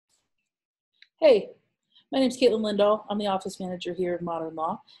Hey, my name's Caitlin Lindahl. I'm the office manager here at Modern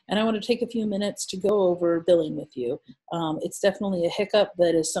Law, and I want to take a few minutes to go over billing with you. It's definitely a hiccup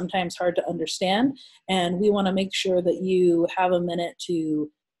that is sometimes hard to understand, and we want to make sure that you have a minute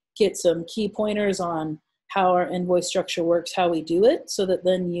to get some key pointers on how our invoice structure works, how we do it, so that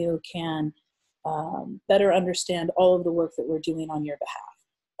then you can better understand all of the work that we're doing on your behalf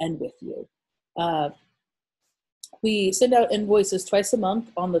and with you. We send out invoices twice a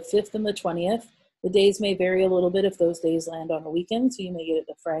month on the 5th and the 20th. The days may vary a little bit if those days land on a weekend, so you may get it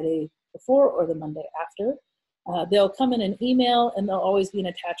the Friday before or the Monday after. They'll come in an email, and there'll always be an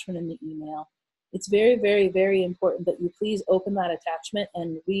attachment in the email. It's very, very, very important that you please open that attachment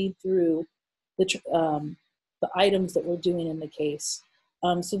and read through the items that we're doing in the case,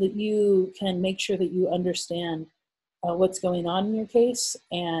 so that you can make sure that you understand what's going on in your case.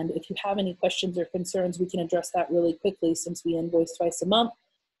 And if you have any questions or concerns, we can address that really quickly. Since we invoice twice a month,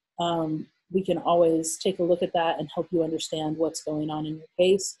 we can always take a look at that and help you understand what's going on in your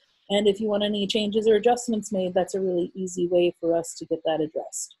case. And if you want any changes or adjustments made, that's a really easy way for us to get that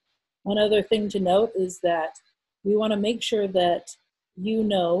addressed. One other thing to note is that we want to make sure that you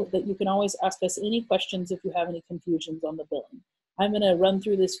know that you can always ask us any questions if you have any confusions on the billing. I'm going to run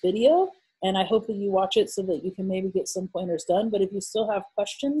through this video, and I hope that you watch it so that you can maybe get some pointers done. But if you still have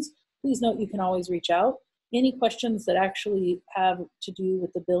questions, please note you can always reach out. Any questions that actually have to do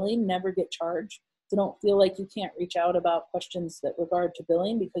with the billing never get charged. So don't feel like you can't reach out about questions that regard to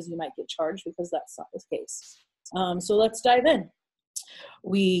billing because you might get charged, because that's not the case. So let's dive in.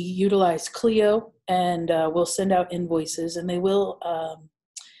 We utilize Clio, and we'll send out invoices, and they will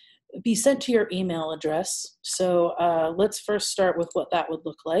be sent to your email address. So let's first start with what that would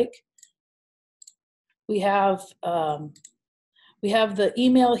look like. We have the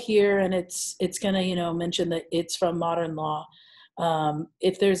email here, and it's going to mention that it's from Modern Law.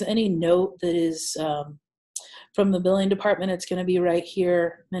 If there's any note that is from the billing department, it's going to be right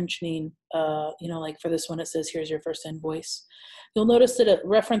here mentioning, like for this one, it says, here's your first invoice. You'll notice that it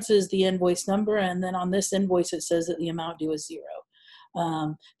references the invoice number, and then on this invoice, it says that the amount due is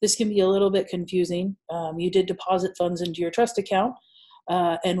 0. This can be a little bit confusing. You did deposit funds into your trust account,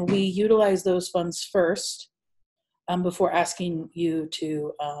 and we utilize those funds first before asking you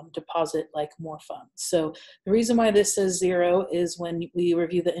to deposit more funds. So the reason why this says 0 is when we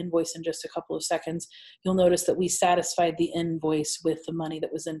review the invoice in just a couple of seconds, you'll notice that we satisfied the invoice with the money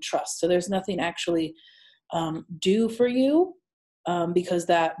that was in trust. So there's nothing actually due for you because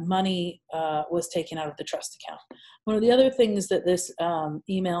that money was taken out of the trust account. One of the other things that this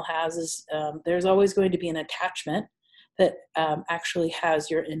email has is there's always going to be an attachment that actually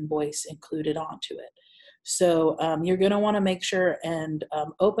has your invoice included onto it. So you're going to want to make sure and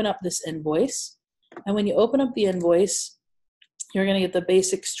open up this invoice. And when you open up the invoice, you're going to get the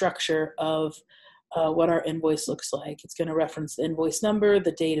basic structure of what our invoice looks like. It's going to reference the invoice number,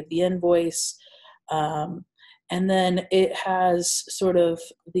 the date of the invoice, and then it has sort of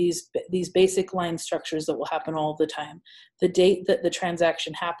these basic line structures that will happen all the time. The date that the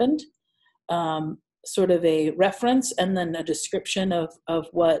transaction happened, sort of a reference, and then a description of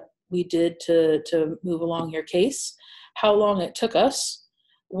what we did to move along your case, how long it took us,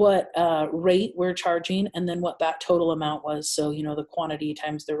 what rate we're charging, and then what that total amount was. So, the quantity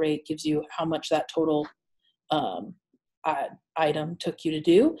times the rate gives you how much that total item took you to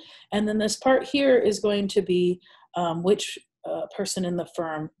do. And then this part here is going to be which person in the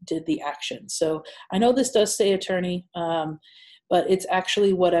firm did the action. So I know this does say attorney, but it's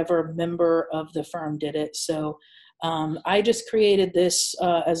actually whatever member of the firm did it. So I just created this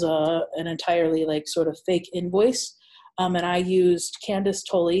as an entirely sort of fake invoice. And I used Candace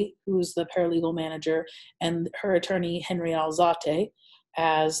Tully, who's the paralegal manager, and her attorney, Henry Alzate,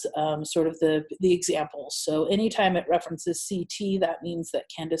 as sort of the examples. So anytime it references CT, that means that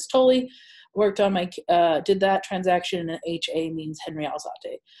Candace Tully worked on did that transaction, and HA means Henry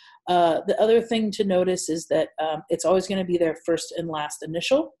Alzate. The other thing to notice is that it's always going to be their first and last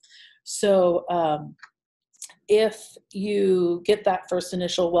initial. So if you get that first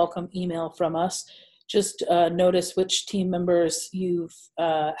initial welcome email from us, just notice which team members you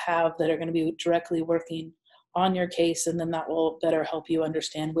have that are going to be directly working on your case, and then that will better help you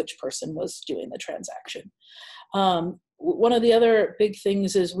understand which person was doing the transaction. One of the other big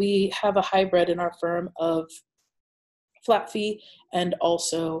things is we have a hybrid in our firm of flat fee and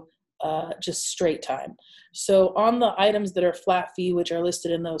also just straight time. So on the items that are flat fee, which are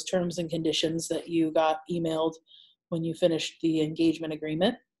listed in those terms and conditions that you got emailed when you finished the engagement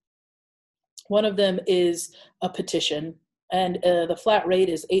agreement, one of them is a petition, and the flat rate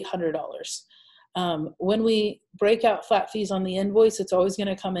is $800. When we break out flat fees on the invoice, it's always going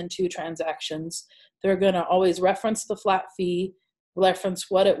to come in two transactions. They're going to always reference the flat fee, reference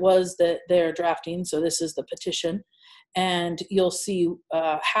what it was that they're drafting. So this is the petition. And you'll see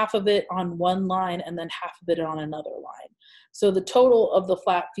half of it on one line and then half of it on another line. So the total of the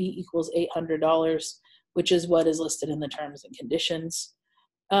flat fee equals $800, which is what is listed in the terms and conditions.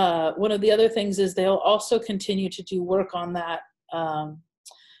 One of the other things is they'll also continue to do work on that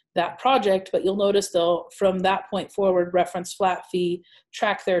that project, but you'll notice they'll, from that point forward, reference flat fee,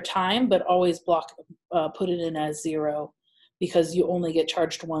 track their time, but always put it in as 0 because you only get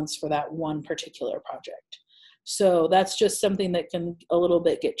charged once for that one particular project. So that's just something that can a little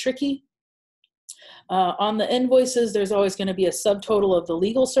bit get tricky. On the invoices, there's always going to be a subtotal of the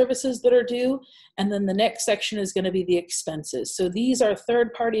legal services that are due, and then the next section is going to be the expenses. So these are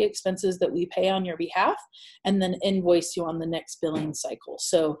third-party expenses that we pay on your behalf and then invoice you on the next billing cycle.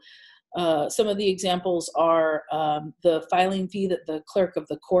 So some of the examples are the filing fee that the clerk of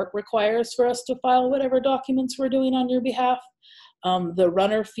the court requires for us to file whatever documents we're doing on your behalf. The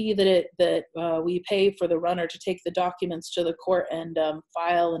runner fee that we pay for the runner to take the documents to the court and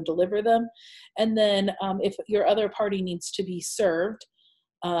file and deliver them. And then if your other party needs to be served,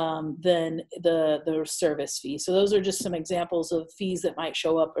 then the service fee. So those are just some examples of fees that might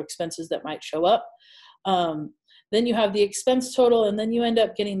show up or expenses that might show up. Then you have the expense total, and then you end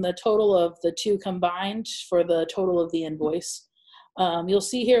up getting the total of the two combined for the total of the invoice. You'll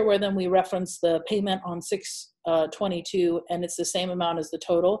see here where then we reference the payment on 6/22, and it's the same amount as the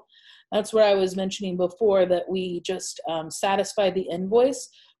total. That's where I was mentioning before that we just satisfy the invoice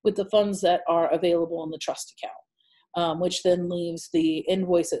with the funds that are available in the trust account, which then leaves the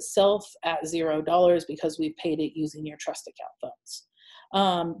invoice itself at $0 because we've paid it using your trust account funds.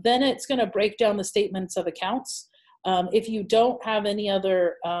 Then it's going to break down the statements of accounts. If you don't have any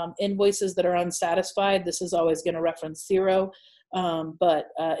other invoices that are unsatisfied, this is always going to reference 0. But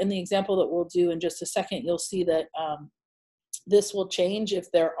in the example that we'll do in just a second, you'll see that this will change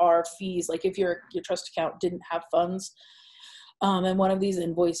if there are fees, like if your trust account didn't have funds and one of these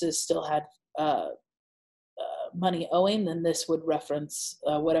invoices still had money owing, then this would reference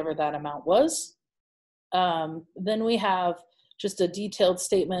whatever that amount was. Then we have just a detailed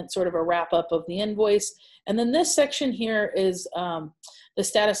statement, sort of a wrap up of the invoice. And then this section here is the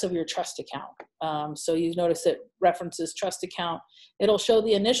status of your trust account. So you notice it references trust account. It'll show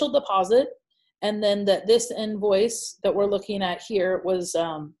the initial deposit, and then that this invoice that we're looking at here was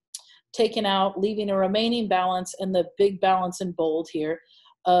taken out, leaving a remaining balance, and the big balance in bold here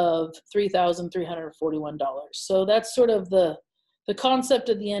of $3,341. So that's sort of the concept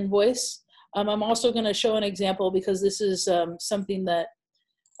of the invoice. I'm also going to show an example because this is something that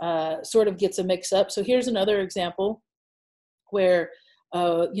sort of gets a mix up. So here's another example where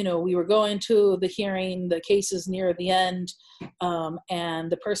we were going to the hearing, the case is near the end, and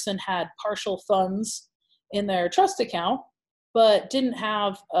the person had partial funds in their trust account, but didn't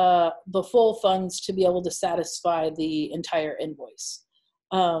have the full funds to be able to satisfy the entire invoice.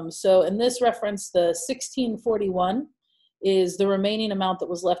 So in this reference, the 1641 is the remaining amount that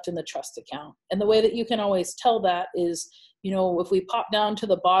was left in the trust account. And the way that you can always tell that is, if we pop down to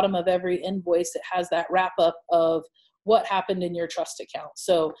the bottom of every invoice, it has that wrap up of what happened in your trust account.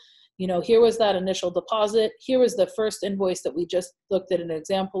 So, here was that initial deposit. Here was the first invoice that we just looked at an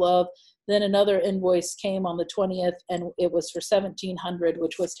example of. Then another invoice came on the 20th, and it was for $1,700,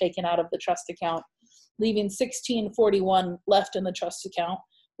 which was taken out of the trust account, leaving $1,641 left in the trust account,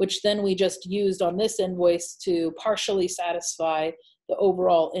 which then we just used on this invoice to partially satisfy the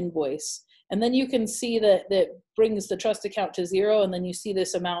overall invoice. And then you can see that that brings the trust account to 0, and then you see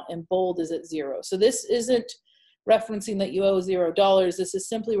this amount in bold is at 0. So this isn't referencing that you owe $0. This is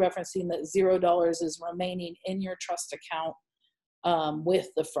simply referencing that $0 is remaining in your trust account with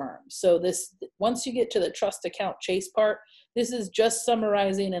the firm. So this, once you get to the trust account chase part, this is just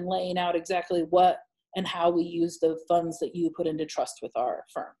summarizing and laying out exactly what and how we use the funds that you put into trust with our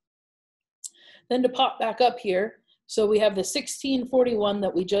firm. Then to pop back up here, so we have the 1641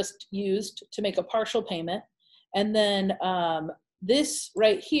 that we just used to make a partial payment. And then this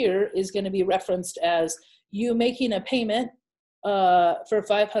right here is going to be referenced as you making a payment for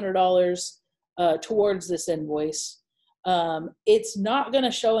 $500 towards this invoice. It's not going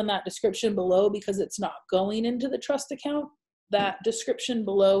to show in that description below because it's not going into the trust account. That description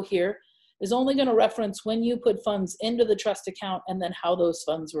below here is only going to reference when you put funds into the trust account and then how those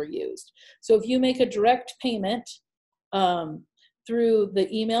funds were used. So if you make a direct payment through the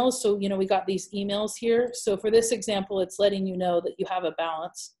emails, so we got these emails here. So for this example, it's letting you know that you have a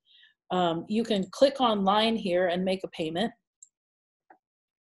balance. You can click online here and make a payment.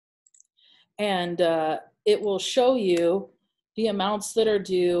 and it will show you the amounts that are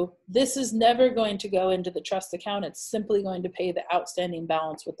due. This is never going to go into the trust account. It's simply going to pay the outstanding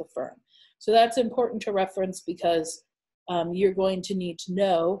balance with the firm. So that's important to reference, because you're going to need to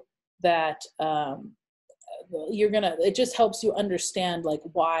know that it just helps you understand like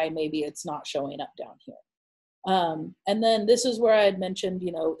why maybe it's not showing up down here. And then this is where I had mentioned,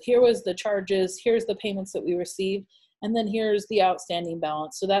 here was the charges, here's the payments that we received, and then here's the outstanding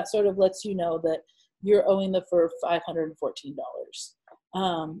balance. So that sort of lets you know that you're owing the firm $514.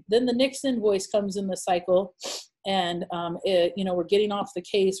 Then the next invoice comes in the cycle, and we're getting off the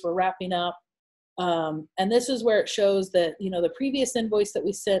case, we're wrapping up. And this is where it shows that, the previous invoice that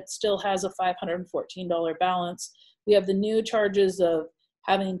we sent still has a $514 balance. We have the new charges of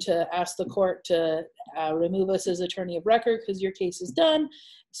having to ask the court to remove us as attorney of record because your case is done.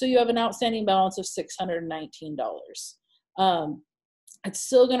 So you have an outstanding balance of $619. It's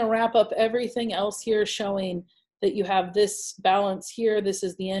still going to wrap up everything else here, showing that you have this balance here. This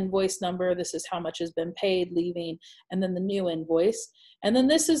is the invoice number. This is how much has been paid, leaving, and then the new invoice. And then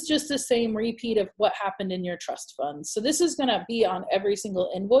this is just the same repeat of what happened in your trust funds. So this is going to be on every single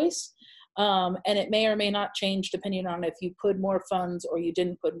invoice. And it may or may not change depending on if you put more funds or you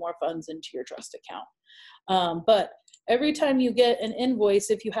didn't put more funds into your trust account. But every time you get an invoice,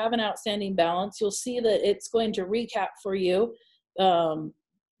 if you have an outstanding balance, you'll see that it's going to recap for you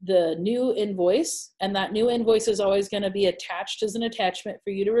the new invoice, and that new invoice is always going to be attached as an attachment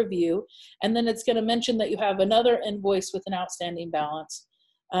for you to review. And then it's going to mention that you have another invoice with an outstanding balance.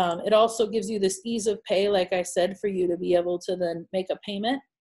 It also gives you this ease of pay, like I said, for you to be able to then make a payment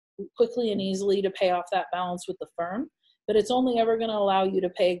quickly and easily to pay off that balance with the firm. But it's only ever going to allow you to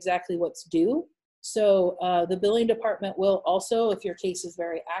pay exactly what's due. So the billing department will also, if your case is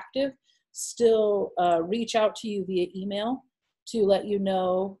very active, still reach out to you via email to let you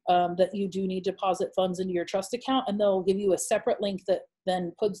know that you do need to deposit funds into your trust account, and they'll give you a separate link that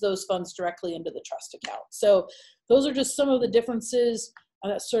then puts those funds directly into the trust account. So those are just some of the differences.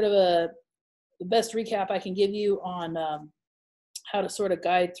 That's sort of the best recap I can give you on how to sort of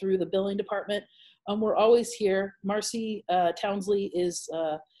guide through the billing department. We're always here. Marcy Townsley is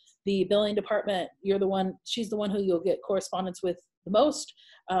the billing department. She's the one who you'll get correspondence with the most.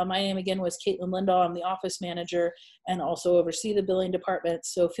 My name again was Caitlin Lindahl. I'm the office manager and also oversee the billing department.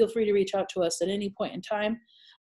 So feel free to reach out to us at any point in time.